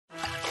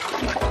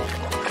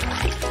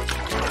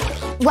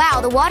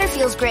Wow, the water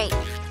feels great.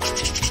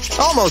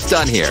 Almost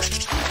done here.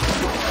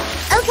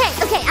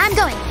 Okay, I'm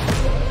going.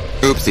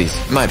 Oopsies,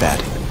 my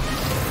bad.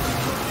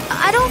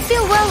 I don't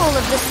feel well all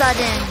of a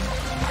sudden.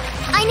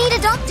 I need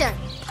a doctor.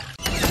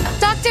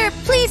 Doctor,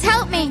 please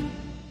help me.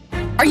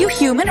 Are you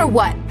human or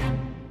what?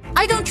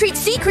 I don't treat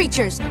sea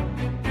creatures.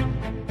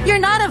 You're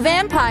not a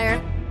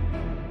vampire.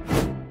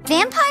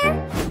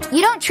 Vampire?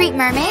 You don't treat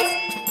mermaids?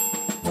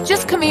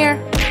 Just come here.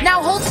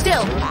 Now hold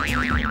still.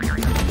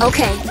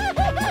 Okay.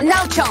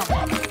 Now chomp.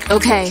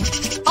 Okay.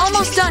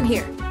 Almost done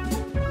here.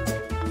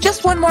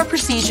 Just one more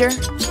procedure.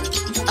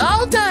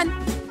 All done.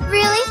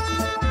 Really?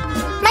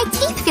 My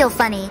teeth feel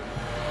funny.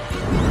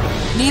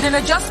 Need an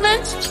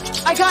adjustment?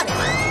 I got it.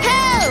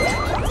 Help!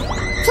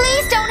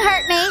 Please don't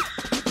hurt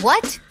me.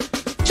 What?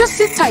 Just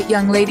sit tight,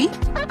 young lady.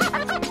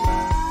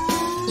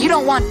 You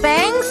don't want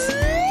fangs?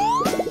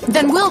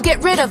 Then we'll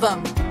get rid of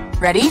them.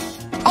 Ready?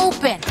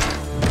 Open.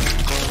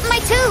 My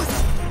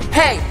tooth.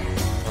 Hey.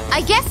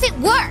 I guess it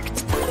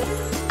worked.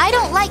 I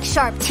don't like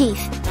sharp teeth.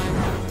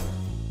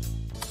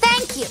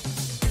 Thank you.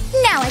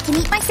 Now I can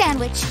eat my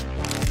sandwich.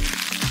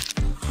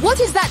 What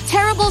is that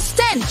terrible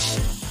stench?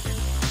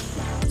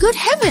 Good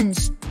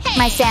heavens.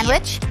 My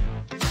sandwich?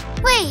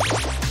 Wait.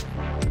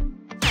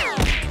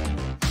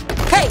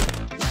 Hey.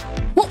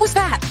 What was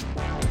that?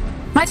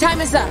 My time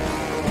is up.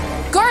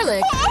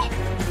 Garlic?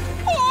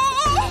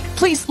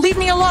 Please leave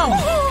me alone.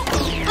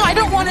 I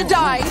don't want to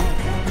die.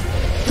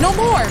 No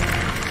more.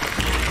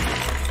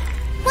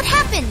 What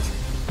happened?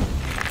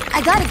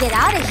 I gotta get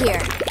out of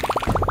here.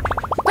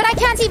 But I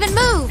can't even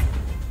move.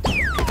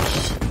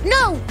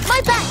 No,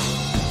 my back.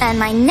 And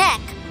my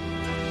neck.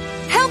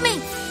 Help me.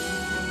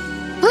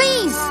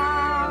 Please.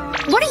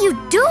 What are you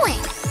doing?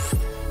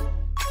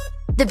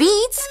 The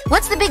beads?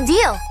 What's the big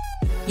deal?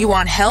 You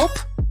want help?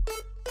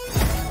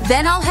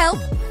 Then I'll help.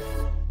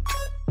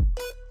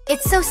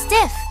 It's so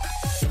stiff.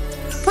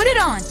 Put it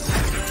on.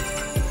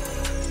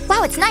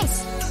 Wow, it's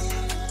nice.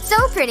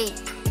 So pretty.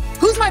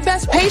 Who's my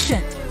best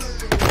patient?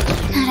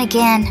 Not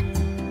again.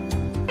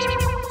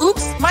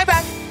 Oops, my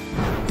bad.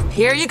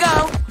 Here you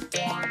go.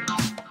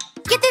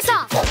 Get this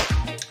off.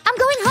 I'm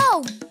going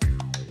home.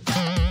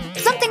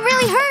 Something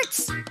really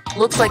hurts.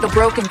 Looks like a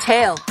broken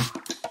tail.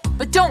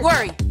 But don't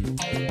worry.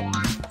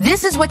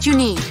 This is what you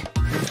need.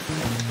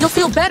 You'll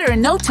feel better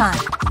in no time.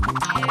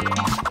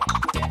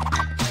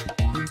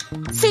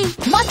 See,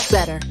 much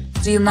better.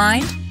 Do you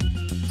mind?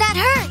 That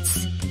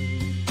hurts.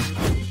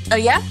 Oh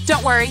yeah?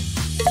 Don't worry.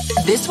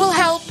 This will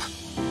help.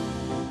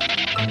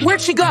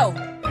 Where'd she go?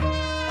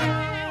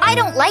 I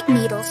don't like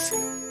needles.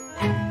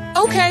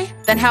 Okay,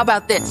 then how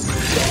about this?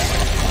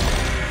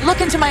 Look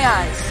into my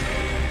eyes.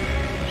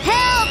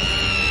 Help!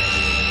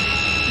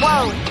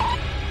 Whoa.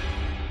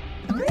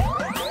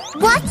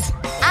 What?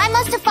 I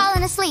must have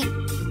fallen asleep.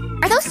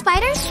 Are those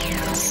spiders?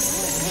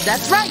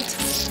 That's right.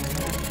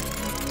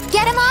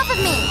 Get him off of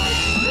me!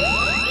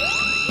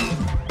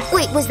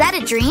 Wait, was that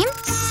a dream?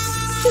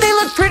 They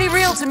look pretty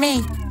real to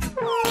me.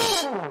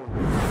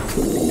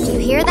 Do you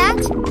hear that?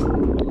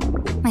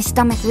 My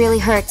stomach really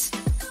hurts.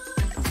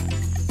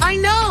 I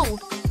know!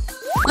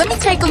 Let me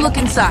take a look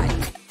inside.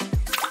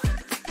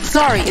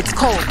 Sorry, it's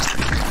cold.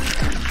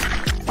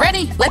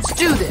 Ready? Let's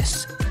do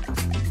this.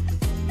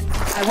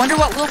 I wonder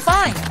what we'll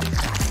find.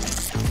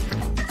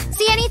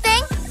 See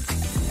anything?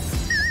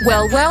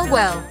 Well, well,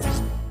 well.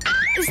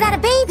 Is that a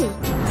baby?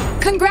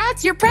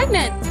 Congrats, you're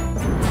pregnant.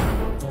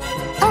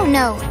 Oh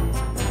no.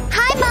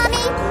 Hi,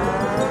 Mommy!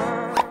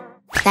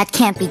 That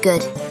can't be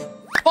good.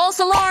 False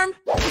alarm.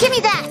 Give me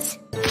that!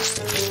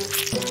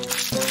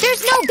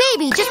 There's no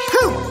baby, just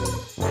poop!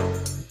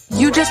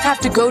 You just have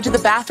to go to the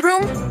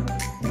bathroom?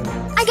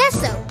 I guess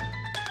so.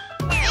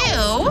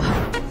 Ew.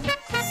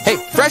 Hey,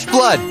 fresh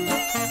blood!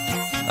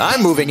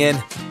 I'm moving in.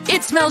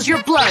 It smells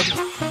your blood.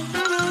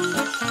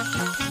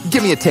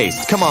 Give me a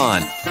taste, come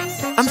on.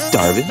 I'm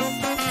starving.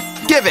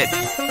 Give it!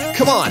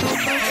 Come on!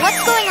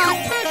 What's going on?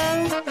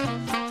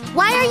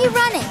 Why are you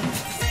running?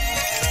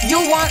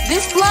 You'll want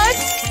this blood?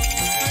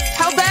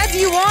 How bad do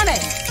you want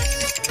it?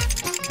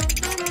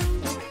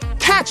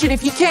 Catch it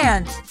if you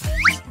can.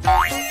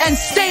 And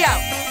stay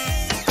out.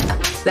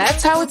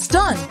 That's how it's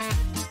done.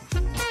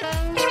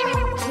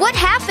 What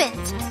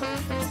happened?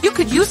 You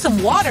could use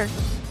some water.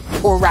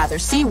 Or rather,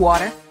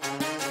 seawater.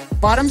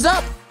 Bottoms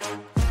up.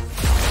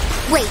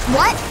 Wait,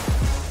 what?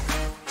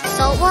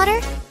 Salt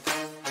water?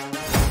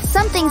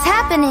 Something's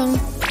happening.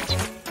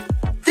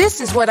 This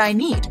is what I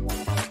need.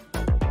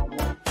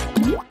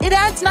 It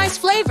adds nice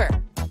flavor.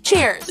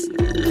 Cheers.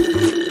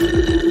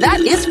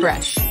 That is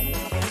fresh.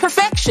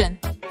 Perfection.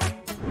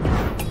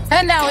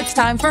 And now it's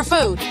time for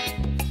food.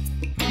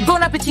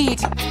 Bon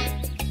appetit.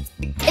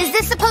 Is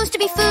this supposed to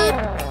be food?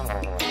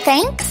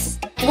 Thanks?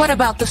 What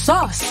about the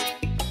sauce?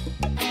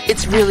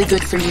 It's really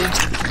good for you.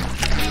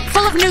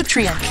 Full of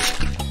nutrients.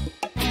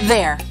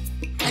 There.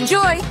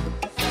 Enjoy.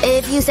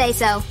 If you say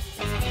so.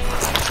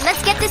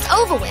 Let's get this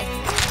over with.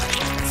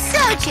 So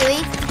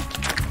chewy.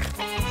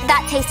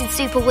 That tasted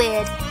super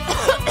weird.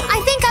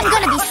 I think I'm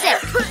gonna be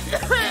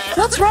sick.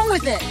 What's wrong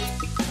with it?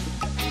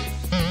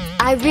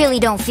 I really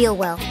don't feel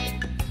well.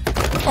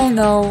 Oh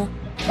no.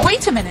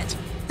 Wait a minute.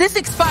 This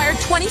expired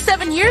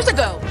 27 years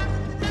ago.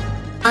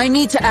 I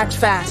need to act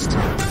fast.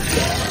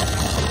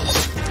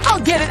 I'll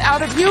get it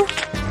out of you.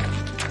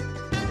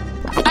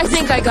 I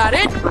think I got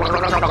it.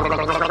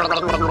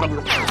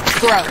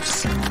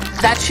 Gross.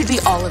 That should be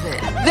all of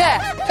it. There.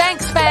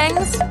 Thanks,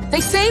 Fangs. They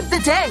saved the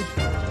day.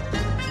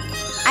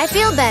 I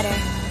feel better.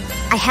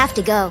 I have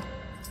to go.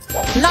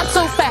 Not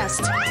so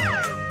fast.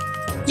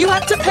 You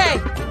have to pay.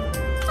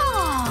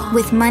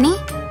 With money?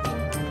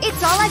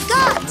 It's all I've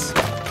got.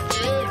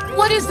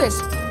 What is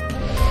this?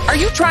 Are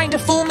you trying to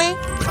fool me?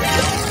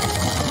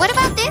 What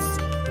about this?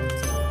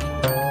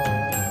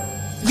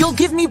 You'll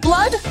give me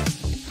blood?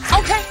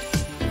 Okay.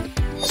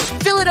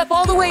 Fill it up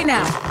all the way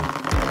now.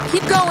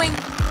 Keep going.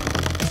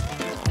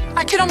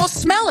 I can almost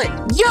smell it.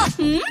 Yuck!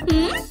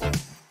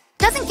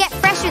 Doesn't get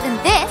fresher than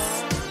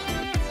this.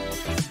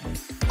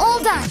 All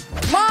done.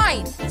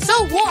 Mine!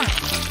 So warm.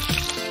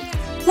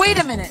 Wait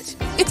a minute.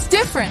 It's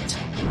different.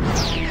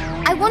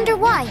 I wonder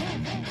why.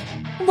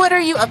 What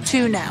are you up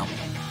to now?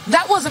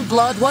 That wasn't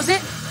blood, was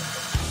it?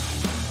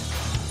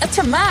 A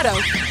tomato?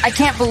 I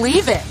can't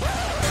believe it.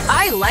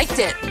 I liked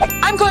it.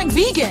 I'm going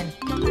vegan.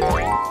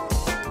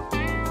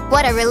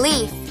 What a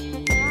relief.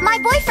 My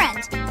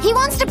boyfriend. He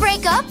wants to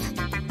break up.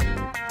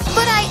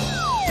 But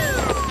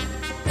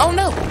Oh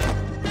no.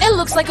 It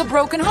looks like a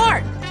broken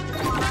heart.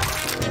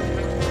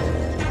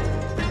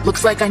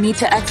 Looks like I need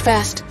to act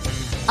fast.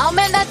 I'll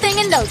mend that thing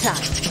in no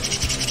time.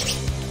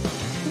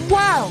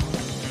 Wow.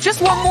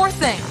 Just one more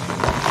thing.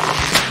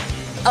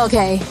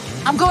 Okay.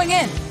 I'm going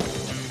in.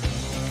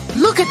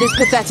 Look at this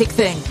pathetic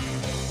thing.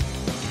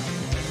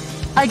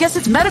 I guess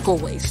it's medical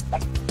waste.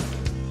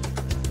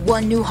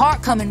 One new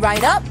heart coming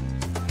right up.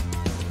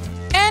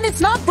 And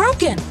it's not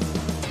broken.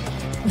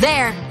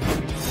 There.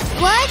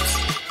 What?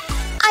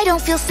 I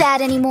don't feel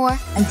sad anymore.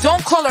 And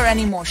don't call her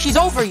anymore. She's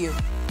over you.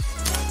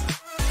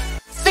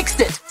 Fixed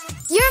it.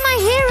 You're my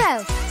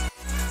hero.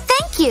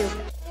 Thank you.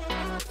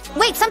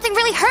 Wait, something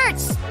really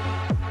hurts.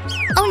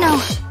 Oh no.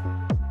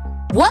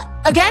 What?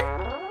 Again?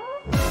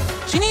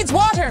 She needs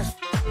water.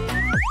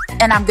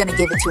 And I'm gonna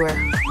give it to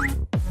her.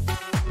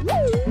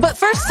 But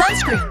first,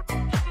 sunscreen.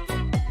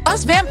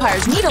 Us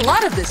vampires need a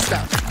lot of this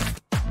stuff.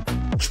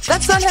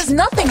 That sun has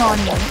nothing on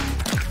me.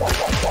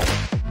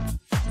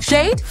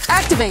 Shade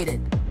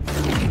activated.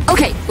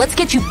 Okay, let's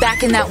get you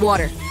back in that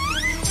water.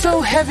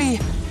 So heavy.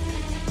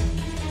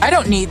 I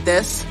don't need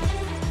this.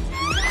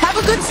 Have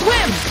a good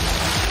swim.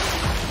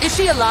 Is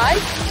she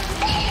alive?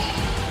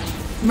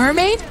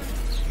 Mermaid?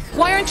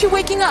 Why aren't you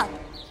waking up?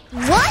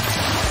 What?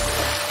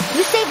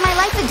 You saved my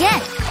life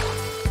again.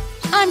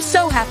 I'm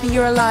so happy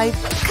you're alive.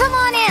 Come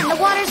on in, the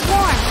water's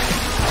warm.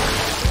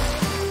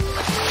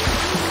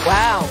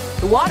 Wow,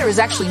 the water is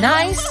actually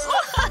nice.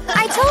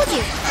 I told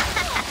you.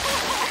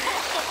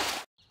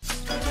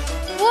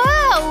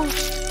 Whoa!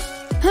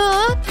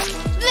 Huh?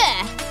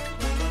 There.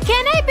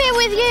 Can I be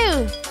with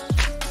you?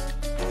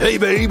 Hey,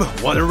 babe,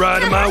 want to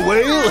ride in my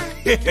whale?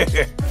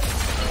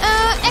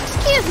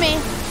 Excuse me.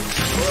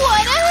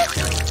 What?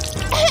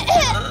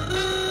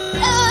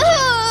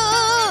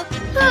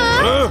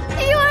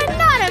 You are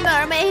not a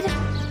mermaid.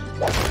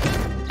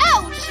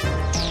 Ouch!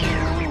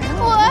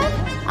 What?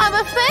 I'm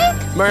a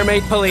fake?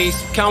 Mermaid police,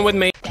 come with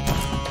me.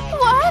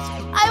 What?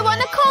 I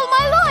want to call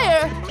my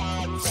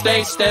lawyer.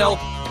 Stay still.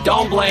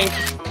 Don't blink.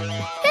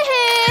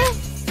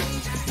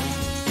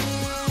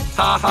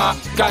 Haha,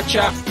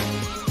 gotcha.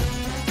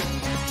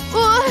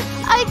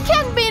 I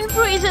can't be in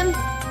prison.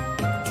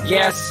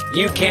 Yes,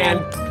 you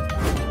can.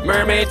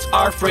 Mermaids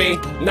are free.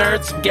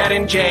 Nerds get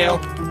in jail.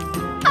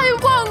 I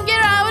won't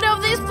get out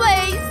of this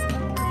place.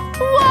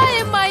 Why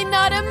am I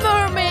not a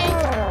mermaid?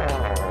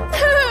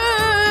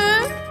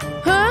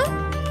 Huh?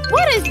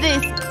 What is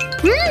this?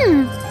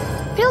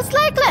 Feels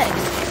like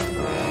legs.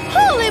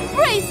 Holy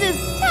braces!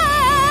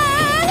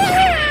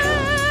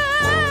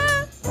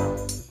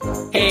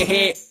 Hey,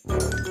 hey.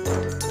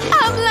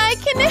 I'm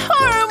like in a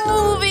horror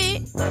movie.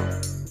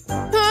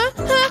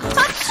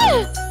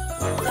 Achoo!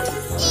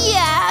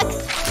 Yuck!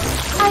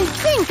 I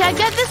think I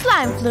got the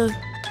slime flu.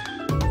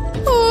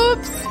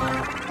 Oops!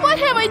 What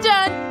have I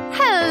done?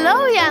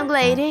 Hello, young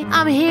lady.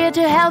 I'm here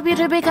to help you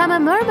to become a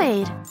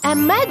mermaid. A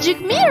magic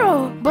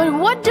mirror. But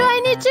what do I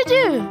need to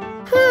do?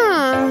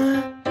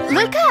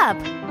 Look up.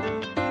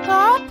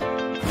 Up?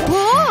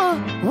 Whoa!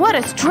 What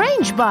a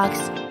strange box.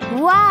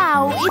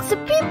 Wow, it's a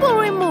pimple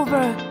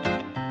remover.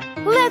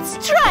 Let's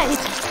try it.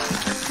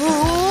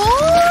 Ooh.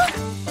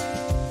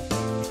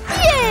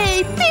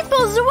 Yay,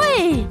 pimples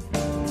away.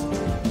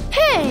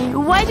 Hey,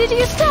 why did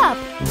you stop?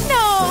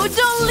 No,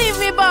 don't leave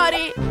me,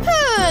 buddy.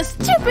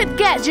 Stupid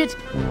gadget.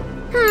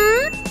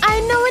 I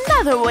know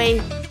another way.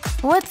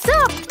 What's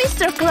up,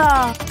 Mr.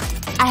 Claw?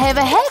 I have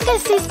a hack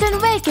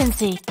assistant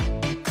vacancy.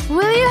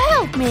 Will you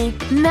help me?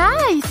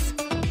 Nice.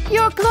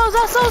 Your claws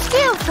are so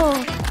skillful.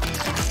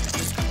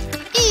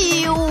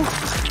 Ew.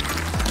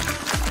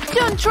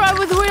 Don't try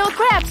with real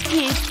crabs,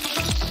 kid.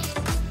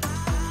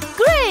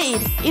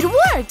 Great, it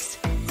works.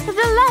 The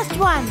last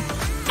one.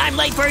 I'm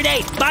late for a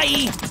date.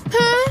 Bye.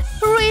 Huh?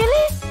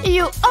 Really?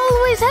 You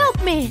always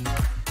help me.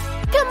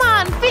 Go Come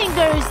on,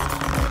 fingers!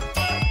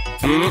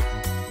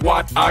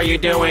 What are you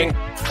doing?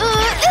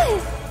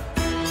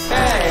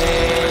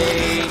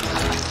 Hey!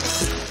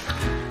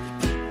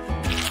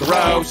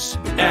 Gross!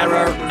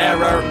 Error!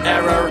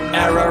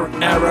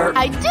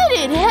 I did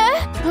it,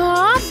 huh?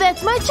 Oh,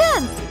 that's my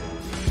chance!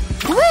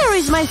 Where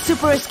is my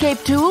super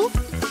escape tool?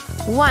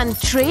 One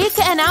trick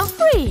and I'm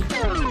free!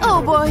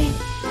 Oh boy!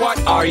 What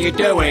are you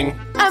doing?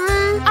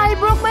 I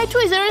broke my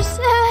tweezers.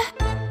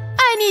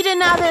 I need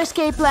another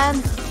escape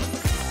plan.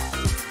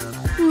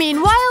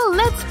 Meanwhile,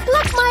 let's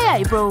pluck my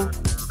eyebrow.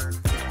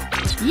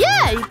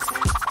 Yikes!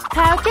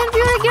 How can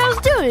beauty girls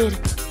do it?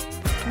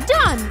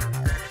 Done!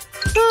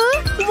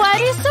 Why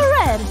is so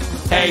red?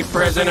 Hey,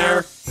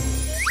 prisoner!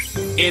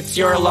 It's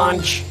your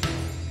lunch.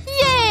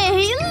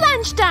 Yay!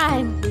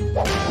 Lunchtime!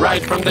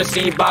 Right from the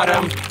sea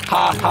bottom.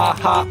 Ha ha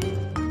ha.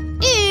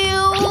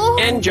 Ew!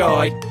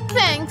 Enjoy.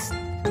 Thanks.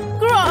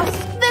 Gross!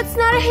 That's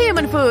not a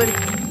human food.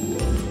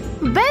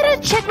 Better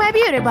check my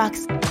beauty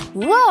box.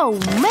 Whoa!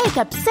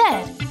 Makeup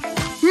set.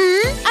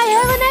 I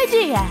have an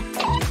idea.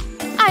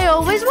 I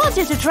always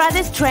wanted to try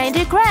this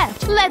trendy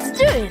craft. Let's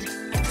do it.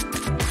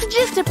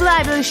 Just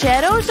apply blue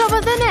shadows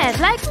over the net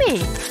like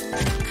me.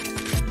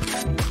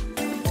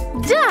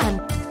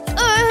 Done.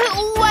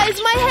 Why is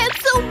my head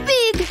so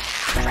big?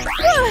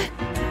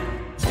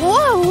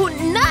 Whoa,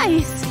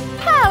 nice.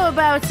 How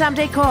about some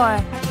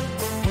decor?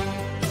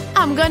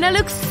 I'm gonna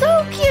look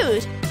so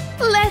cute.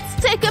 Let's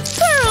take a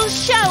pearl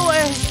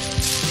shower.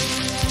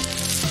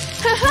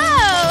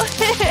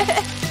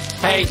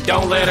 Hey,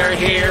 don't litter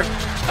here.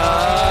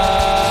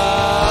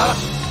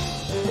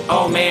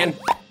 Oh man.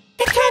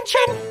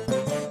 Attention!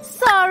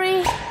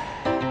 Sorry.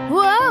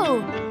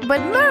 Whoa,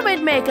 but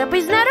mermaid makeup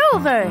is not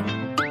over.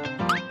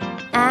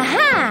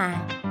 Aha!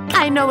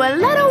 I know a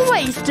lot of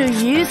ways to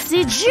use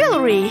the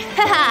jewelry.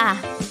 Haha!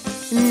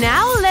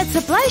 Now let's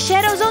apply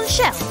shadows on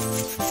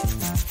shells.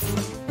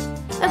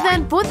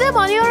 Then put them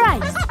on your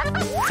eyes.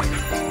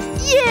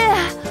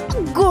 Yeah!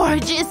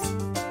 Gorgeous!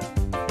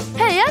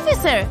 Hey,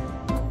 officer!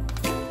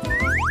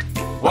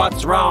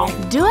 What's wrong?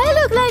 Do I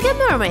look like a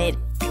mermaid?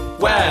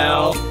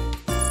 Well,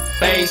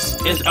 face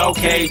is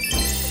okay.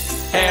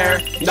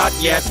 Hair, not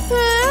yet.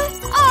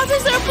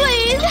 Officer,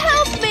 please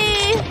help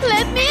me!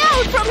 Let me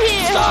out from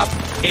here! Stop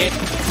it!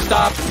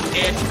 Stop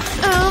it!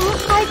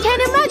 I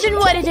can't imagine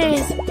what it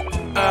is.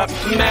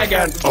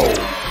 Megan. Oh.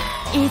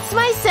 It's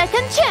my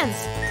second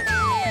chance.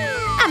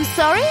 I'm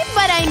sorry,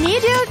 but I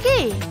need your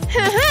key.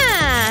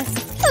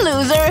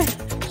 Loser.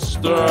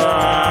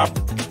 Stop.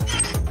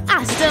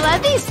 Hasta la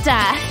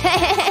vista.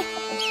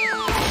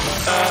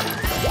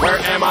 Where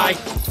am I?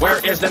 Where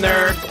is the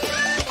nerd?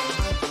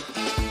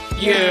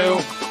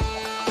 You.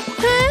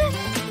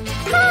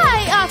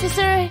 Hi,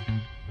 officer.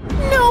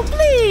 No,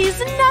 please,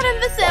 not in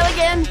the cell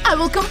again. I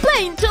will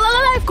complain to the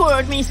life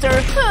court,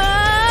 mister.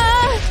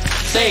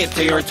 Say it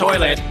to your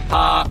toilet.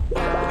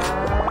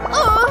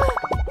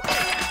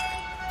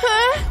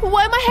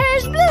 Why my hair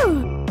is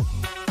blue?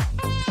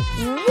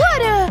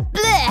 What a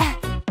bleh.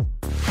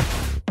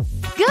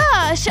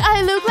 Gosh,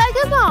 I look like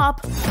a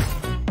mop.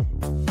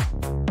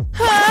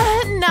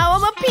 Now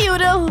I'm a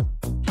poodle.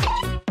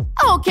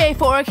 Okay,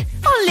 Fork,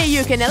 only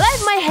you can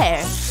alive my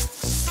hair.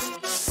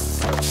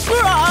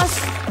 Gross.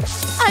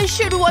 I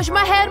should wash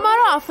my hair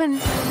more often.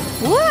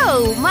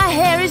 Whoa, my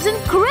hair is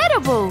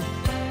incredible.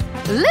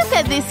 Look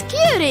at this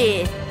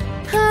cutie.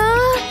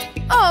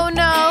 Oh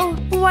no,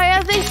 why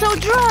are they so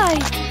dry?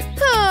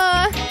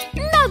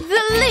 Not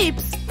the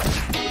lips.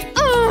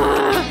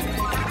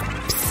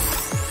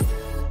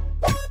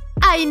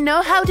 I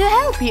know how to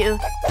help you.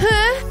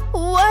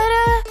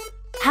 What?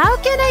 How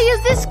can I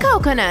use this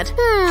coconut?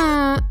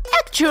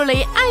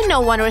 Actually, I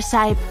know one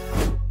recipe.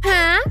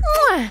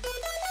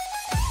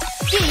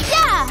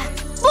 Yeah!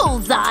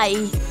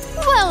 Bullseye!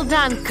 Well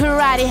done,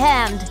 karate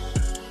hand.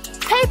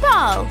 Hey,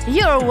 Paul,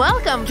 you're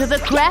welcome to the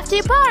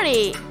crafty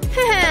party.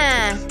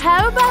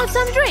 How about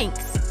some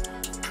drinks?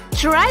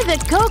 Try the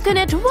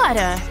coconut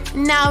water.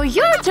 Now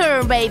your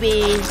turn,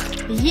 baby.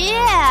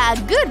 Yeah,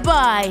 good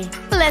boy.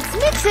 Let's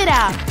mix it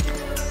up.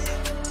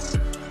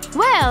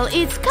 Well,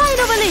 it's kind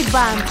of a lip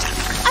balm.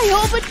 I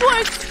hope it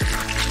works.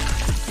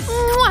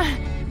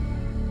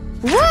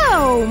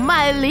 Whoa,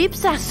 my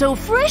lips are so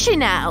freshy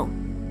now.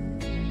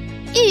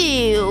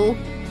 Ew.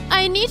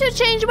 I need to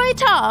change my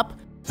top.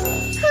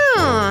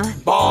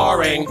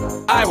 Boring.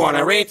 I want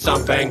to read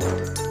something.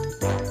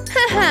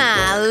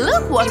 Haha,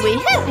 look what we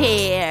have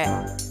here.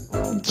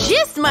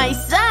 Just my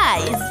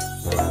size.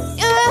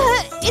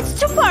 It's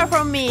too far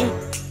from me.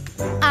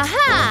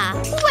 Aha!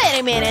 Wait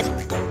a minute.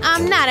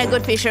 I'm not a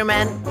good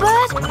fisherman,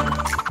 but...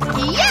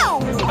 Yo!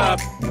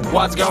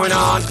 What's going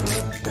on?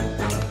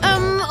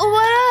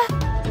 What?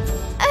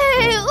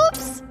 Hey,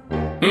 oops.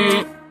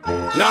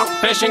 No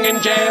fishing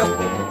in jail.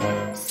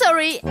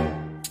 Sorry.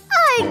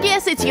 I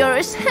guess it's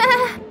yours.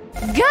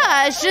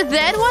 Gosh,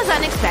 that was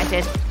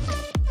unexpected.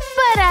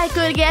 But I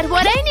could get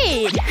what I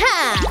need.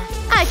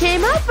 I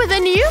came up with a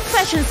new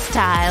fashion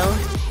style.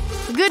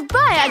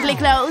 Goodbye, ugly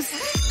clothes.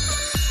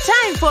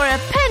 Time for a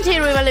panty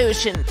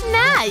revolution.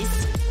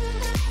 Nice.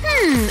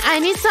 I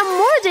need some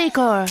more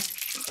decor.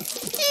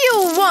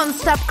 You won't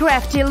stop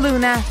crafty,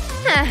 Luna.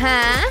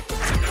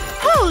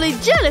 Holy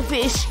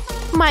jellyfish!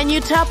 My new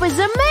top is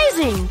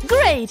amazing!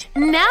 Great!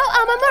 Now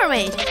I'm a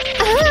mermaid!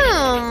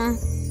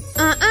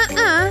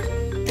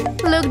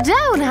 Look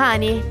down,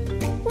 honey!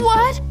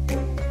 What?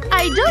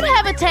 I don't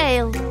have a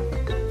tail!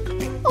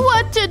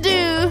 What to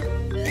do?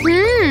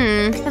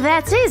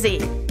 That's easy!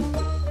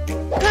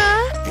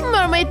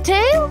 Mermaid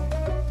tail?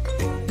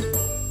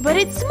 But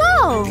it's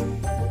small!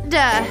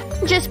 Duh!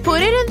 Just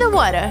put it in the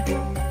water!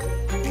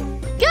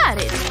 Got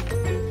it!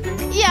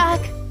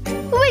 Yuck!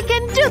 We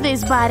can do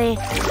this, buddy!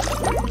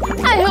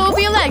 I hope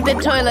you like the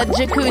toilet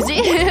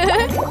jacuzzi!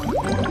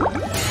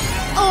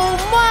 Oh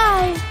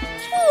my!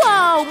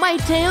 Wow! My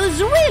tail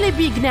is really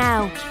big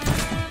now!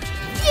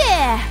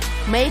 Yeah!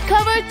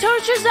 Makeover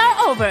tortures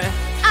are over!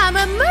 I'm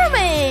a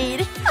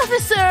mermaid!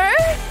 Officer!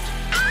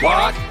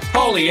 What?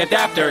 Holy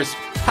adapters!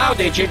 How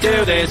did you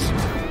do this?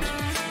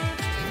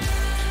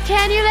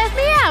 Can you let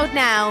me out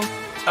now?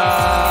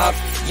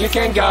 You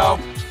can go.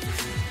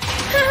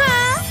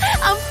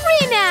 I'm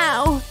free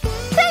now!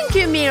 Thank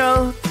you,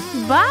 Miro!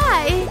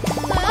 Bye!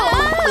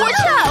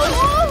 Watch out!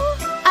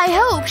 I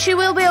hope she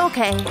will be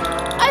okay.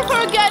 I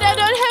forgot I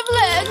don't have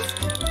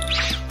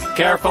legs!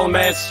 Careful,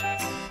 miss.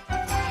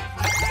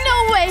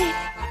 No way!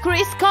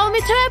 Chris called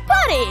me to a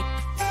party!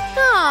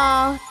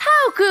 Oh,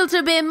 how cool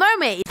to be a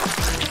mermaid!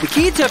 The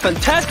key to a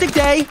fantastic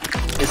day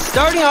is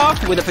starting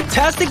off with a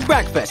fantastic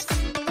breakfast.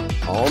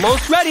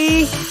 Almost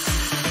ready!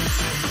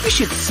 You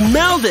should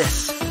smell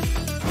this!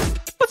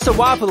 What's a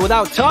waffle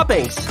without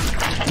toppings?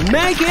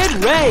 Make it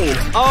rain!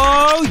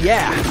 Oh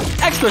yeah!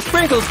 Extra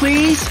sprinkles,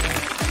 please!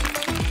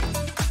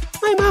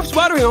 My mouth's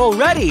watering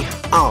already!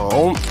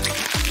 Oh!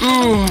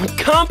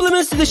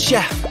 Compliments to the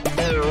chef!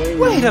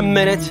 Wait a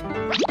minute!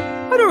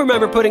 I don't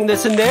remember putting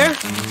this in there!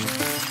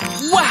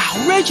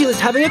 Wow! Rachel is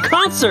having a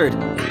concert!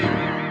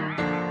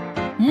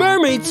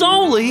 Mermaids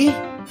only?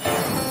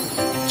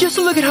 Just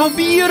look at how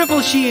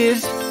beautiful she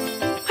is!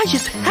 I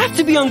just have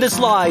to be on this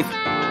live!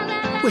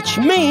 Which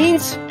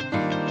means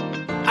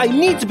I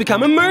need to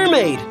become a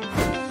mermaid!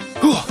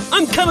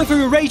 I'm coming for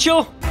you,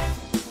 Rachel!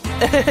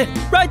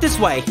 Right this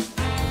way!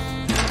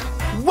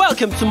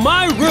 Welcome to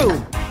my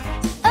room!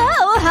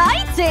 Oh,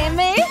 hi,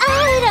 Timmy!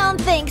 I don't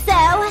think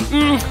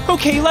so.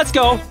 Okay, let's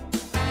go.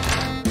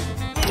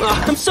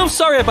 I'm so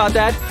sorry about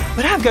that,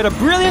 but I've got a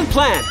brilliant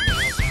plan.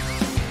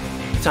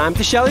 Time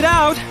to shell it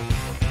out.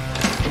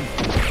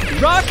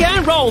 Rock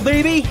and roll,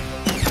 baby!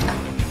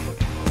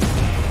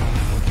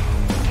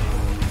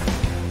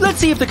 Let's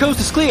see if the coast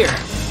is clear.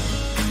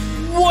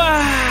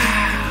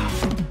 Wow!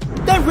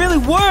 That really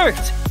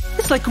worked!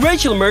 It's like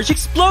Rachel merch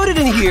exploded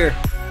in here.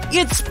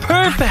 It's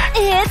perfect!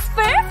 It's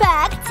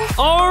perfect!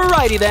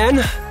 Alrighty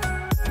then.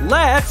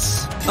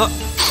 Let's...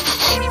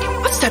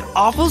 what's that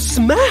awful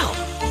smell?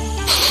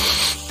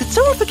 Did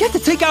someone forget to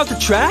take out the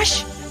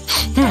trash?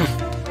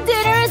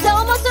 Dinner is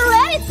almost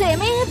ready,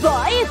 Timmy!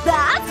 Boy,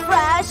 that's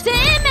fresh,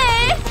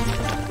 Timmy!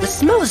 The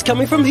smell is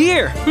coming from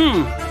here.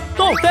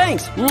 Oh,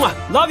 thanks. Mwah.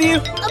 Love you.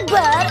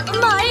 But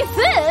my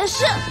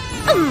fish...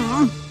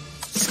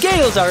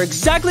 Scales are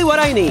exactly what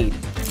I need.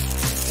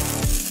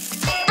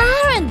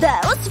 Aren't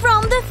those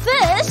from the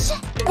fish?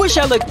 Wish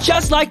I looked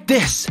just like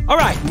this.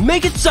 Alright,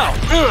 make it so.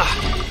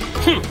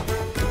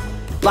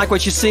 Like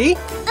what you see?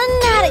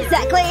 Not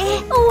exactly.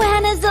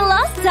 When is the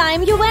last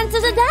time you went to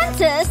the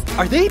dentist?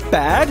 Are they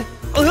bad?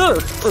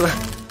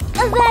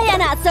 They are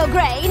not so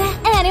great.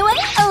 Anyway,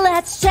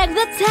 let's check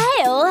the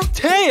tail.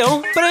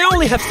 Tail? But I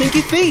only have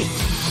stinky feet.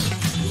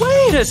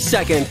 Wait a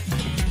second.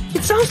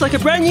 It sounds like a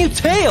brand new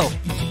tail.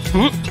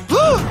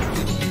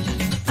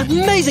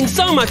 Amazing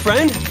song, my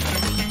friend.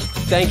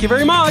 Thank you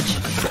very much.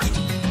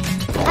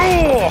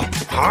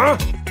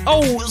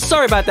 Oh,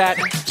 sorry about that.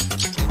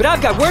 But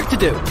I've got work to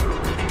do.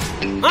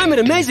 I'm an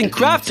amazing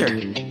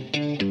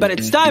crafter. But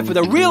it's time for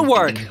the real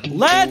work.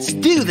 Let's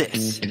do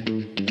this.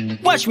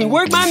 Watch me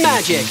work my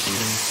magic.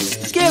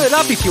 Scale it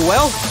up, if you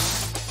will.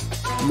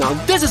 Now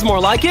this is more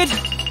like it.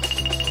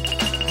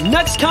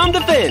 Next come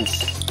the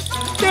fins.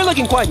 They're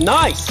looking quite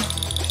nice.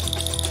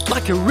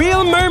 Like a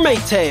real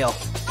mermaid tail.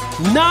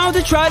 Now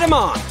to try them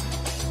on.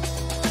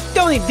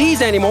 Don't need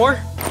these anymore.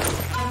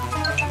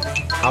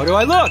 How do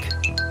I look?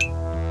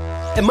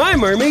 Am I a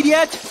mermaid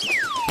yet?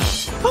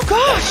 Oh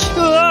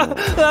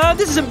gosh!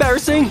 This is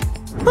embarrassing.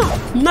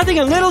 Nothing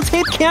a little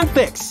tape can't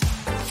fix.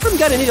 I'm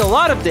gonna need a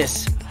lot of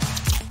this.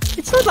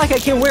 It's not like I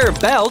can wear a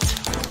belt.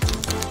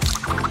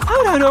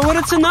 How do I know when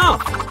it's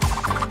enough?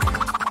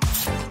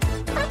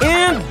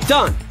 And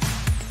done.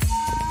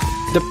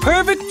 The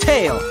perfect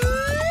tail.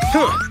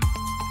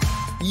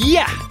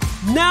 Yeah,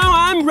 now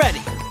I'm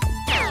ready.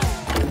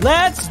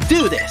 Let's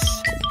do this.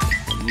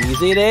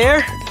 Easy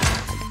there.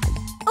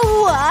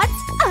 What?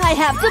 I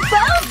have to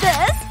post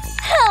this.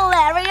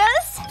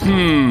 Hilarious.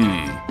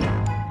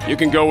 You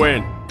can go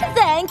in.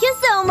 Thank you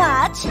so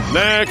much.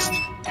 Next.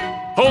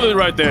 Hold it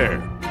right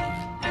there.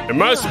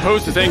 Am I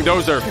supposed to think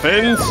those are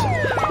fins?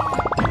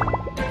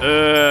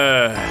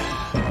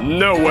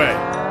 No way.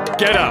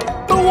 Get up.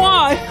 But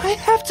why? I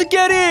have to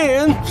get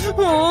in.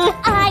 Oh.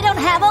 I don't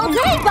have all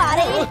day,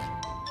 buddy.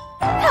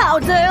 How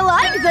do you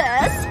like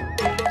this?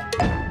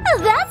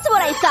 That's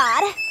what I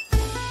thought.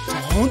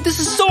 Oh, this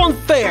is so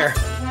unfair.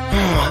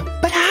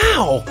 But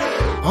how?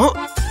 Huh?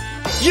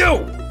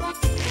 You!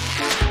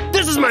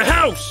 This is my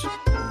house!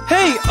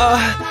 Hey,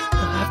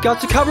 I've got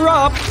to cover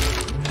up.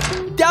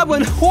 That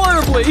went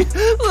horribly.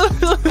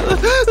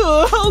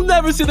 I'll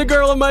never see the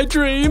girl of my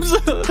dreams.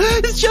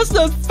 It's just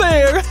not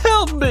fair.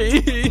 Help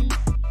me.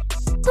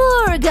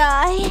 Poor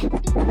guy.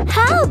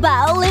 How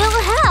about a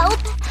little help?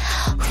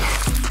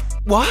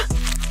 What?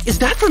 Is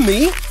that for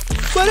me?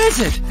 What is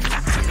it?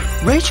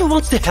 Rachel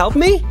wants to help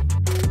me?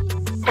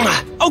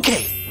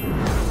 Okay.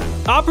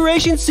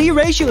 Operation C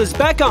ratio is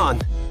back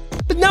on.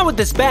 But not with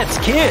this bad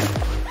skin.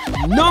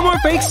 No more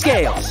fake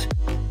scales.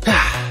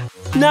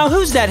 Now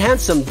who's that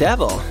handsome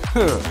devil?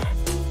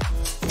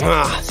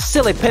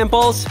 Silly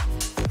pimples.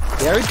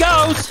 There it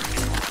goes.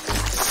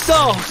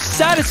 So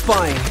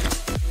satisfying.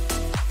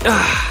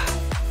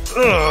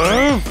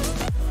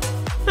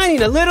 I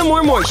need a little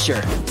more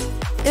moisture.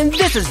 And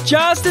this is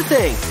just the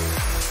thing.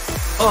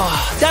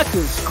 Oh, that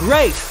feels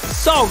great.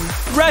 So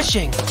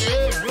refreshing.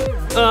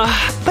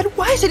 But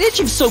why is it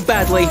itching so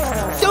badly?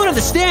 Don't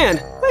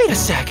understand. Wait a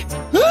sec.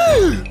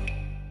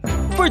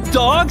 For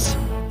dogs?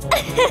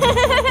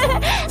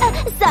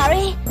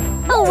 Sorry.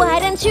 Why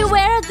don't you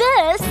wear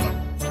this?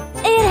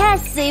 It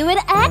has seaweed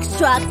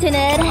extract in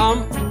it.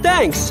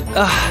 Thanks.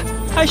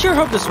 I sure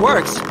hope this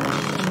works.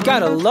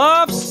 Gotta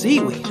love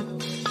seaweed.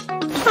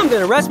 I'm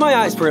gonna rest my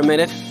eyes for a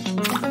minute.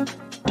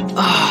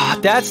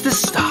 That's the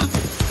stuff.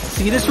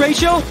 See this,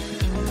 Rachel?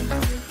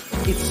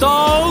 It's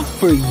all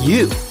for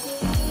you.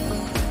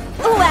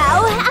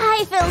 Wow,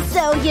 I feel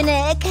so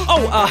unique.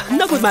 Oh,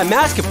 not with my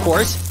mask, of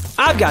course.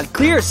 I've got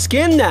clear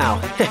skin now.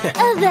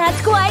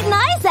 That's quite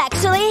nice,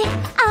 actually.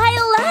 I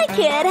like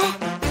it.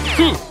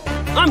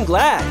 I'm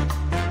glad.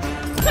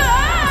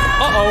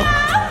 Uh-oh.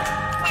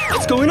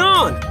 What's going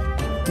on?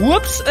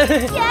 Whoops. Get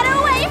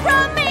away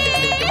from me!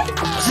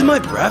 Is it my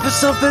breath or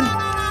something?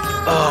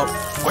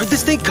 Where'd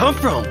this thing come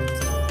from?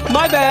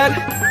 My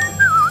bad.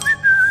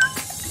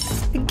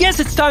 Guess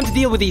it's time to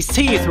deal with these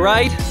teeth,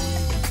 right?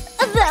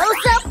 Those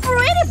are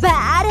pretty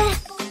bad.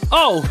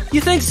 Oh,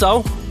 you think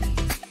so?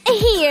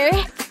 Here,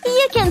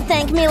 you can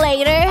thank me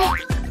later.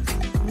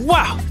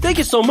 Wow, thank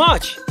you so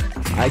much.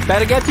 I'd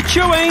better get to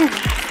chewing.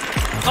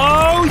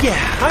 Oh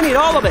yeah, I need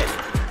all of it.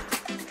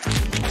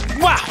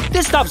 Wow,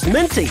 this stuff's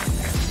minty.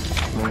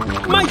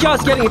 My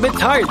jaw's getting a bit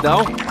tired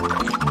though.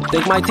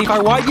 Think my teeth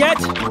are white yet?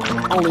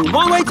 Only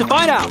one way to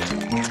find out.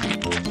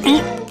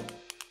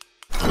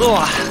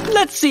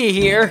 Let's see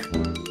here.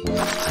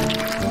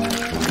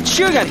 It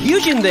sure got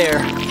huge in there.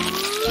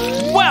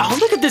 Wow,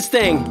 look at this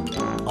thing.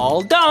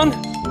 All done.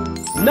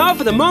 Now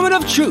for the moment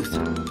of truth.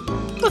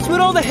 What's with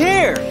all the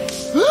hair?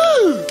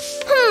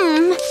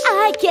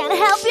 I can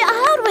help you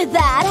out with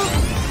that.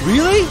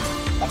 Really?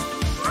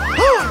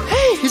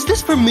 Hey, is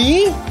this for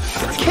me?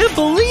 I can't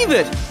believe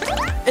it.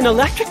 An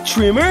electric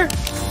trimmer?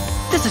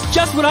 This is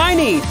just what I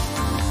need.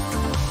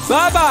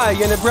 Bye-bye,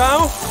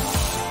 unibrow.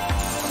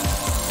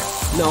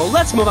 Now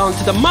let's move on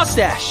to the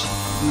mustache.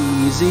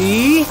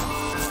 Easy.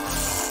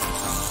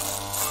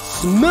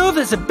 Smooth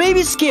as a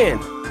baby's skin.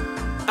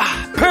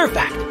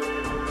 Perfect.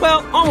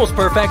 Well, almost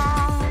perfect.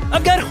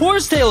 I've got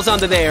horsetails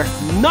under there.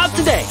 Not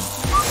today.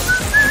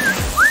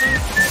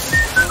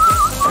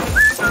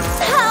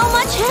 How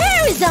much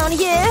hair is on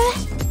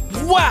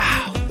you?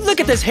 Wow! Look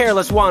at this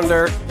hairless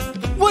wonder.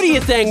 What do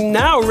you think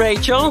now,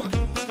 Rachel?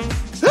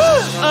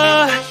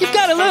 You've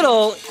got a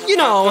little, you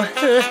know.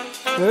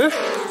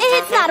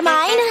 It's not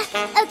mine.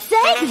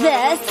 Take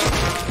this.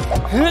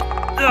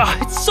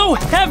 It's so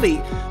heavy.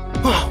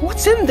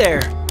 What's in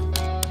there?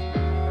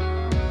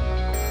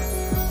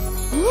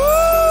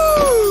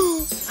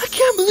 I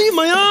can't believe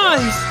my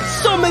eyes.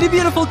 So many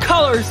beautiful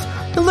colors.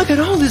 And look at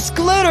all this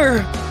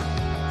glitter.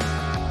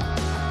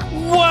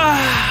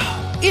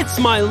 Wow! It's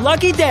my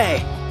lucky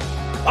day.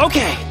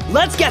 Okay,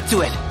 let's get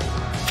to it.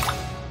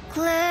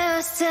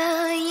 Close to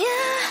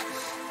you,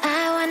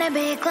 I wanna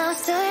be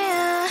close to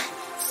you,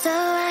 so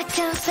I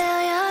can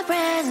feel your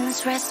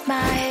presence, rest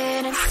my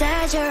head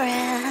inside your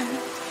hand.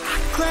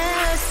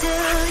 Close to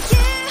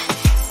you,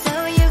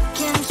 so you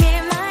can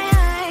hear my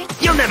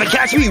heart. You'll never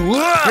catch me!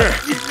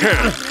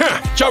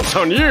 Joke's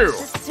on you!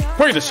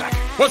 Wait a sec,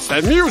 what's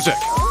that music?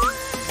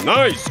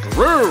 Nice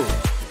groove!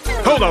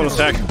 Hold on a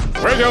sec,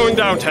 we're going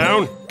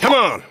downtown. Come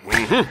on!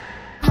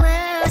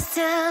 Close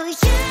to you,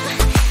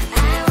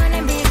 I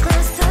wanna be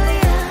close to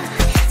you,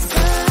 so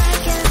I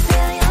can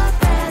feel your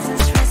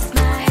presence, rest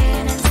my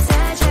head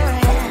inside your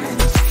hand.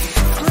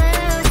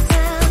 Close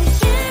to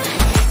you,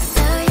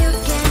 so you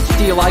can hear.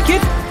 Do you like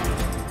it?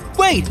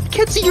 Wait, I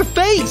can't see your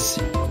face.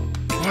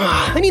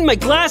 I need my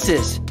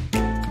glasses.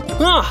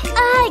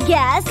 I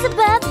guess,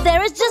 but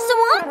there is just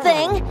one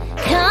thing.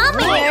 Come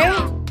here.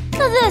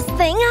 This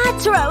thing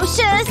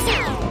atrocious.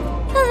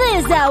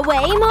 These are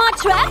way more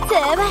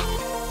attractive.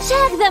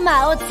 Check them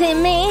out,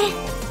 Timmy.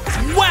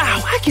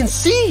 Wow, I can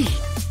see.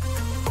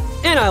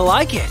 And I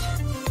like it.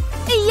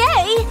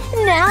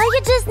 Yay! Now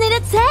you just need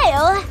a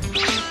tail.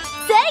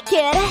 Take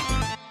it.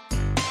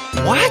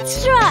 What?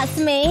 Trust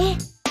me.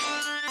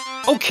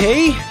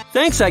 Okay,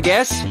 thanks, I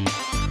guess.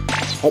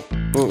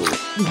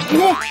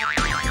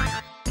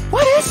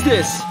 What is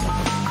this?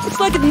 It's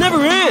like it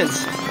never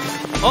ends.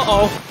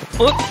 Uh-oh.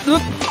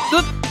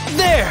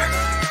 There!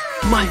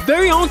 My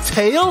very own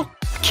tail?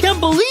 Can't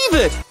believe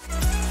it!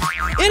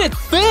 And it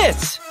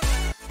fits!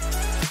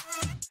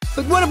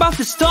 But what about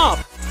the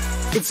stump?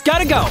 It's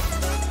gotta go.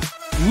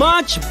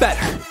 Much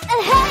better.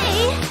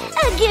 Hey!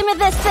 Give me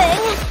this thing.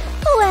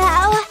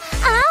 Wow,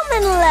 I'm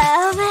in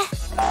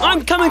love.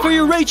 I'm coming for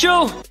you,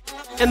 Rachel!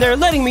 And they're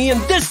letting me in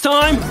this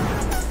time!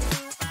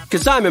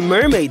 'Cause I'm a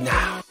mermaid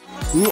now.